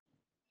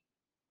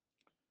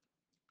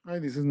Hi,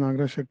 this is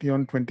Nagaraj Shetty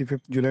on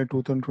 25th July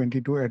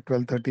 2022 at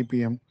 12:30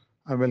 p.m.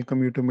 I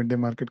welcome you to Midday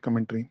Market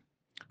Commentary.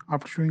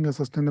 After showing a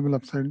sustainable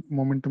upside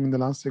momentum in the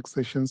last six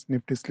sessions,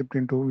 Nifty slipped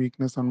into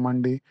weakness on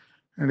Monday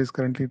and is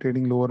currently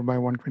trading lower by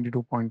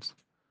 122 points.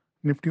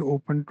 Nifty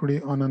opened today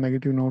on a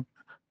negative note,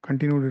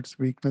 continued its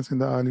weakness in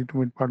the early to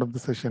mid part of the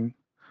session.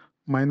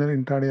 Minor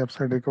intraday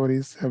upside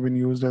recoveries have been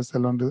used as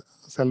sell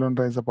on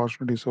rise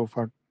opportunity so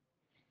far,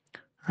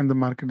 and the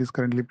market is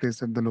currently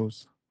placed at the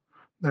lows.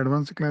 The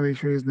advance decline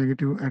ratio is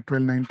negative at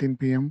 12:19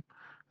 p.m.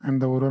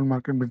 and the overall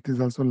market breadth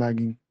is also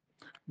lagging.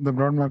 The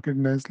broad market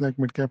indices like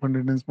mid-cap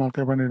 100 and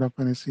small-cap 100 of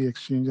NSE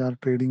exchange are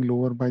trading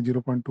lower by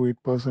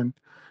 0.28%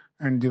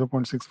 and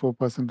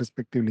 0.64%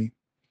 respectively.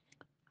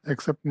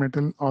 Except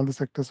metal, all the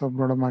sectors of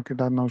broader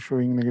market are now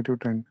showing negative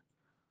trend.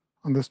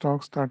 On the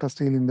stocks, Tata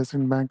Steel,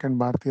 IndusInd Bank and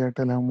Bharti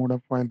Airtel have moved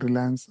up while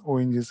Reliance,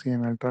 ONGC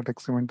and Ultratech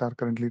Cement are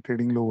currently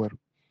trading lower.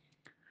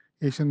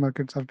 Asian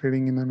markets are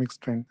trading in a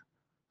mixed trend.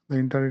 The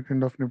intraday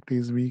trend of Nifty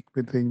is weak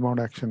with range-bound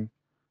action.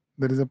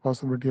 There is a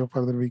possibility of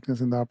further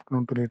weakness in the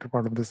afternoon to later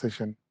part of the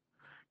session.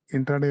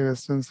 Intraday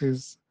resistance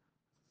is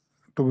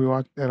to be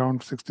watched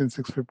around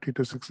 16650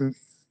 to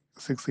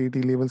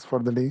 16680 levels for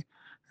the day,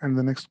 and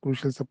the next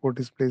crucial support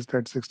is placed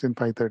at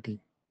 16530.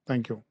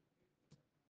 Thank you.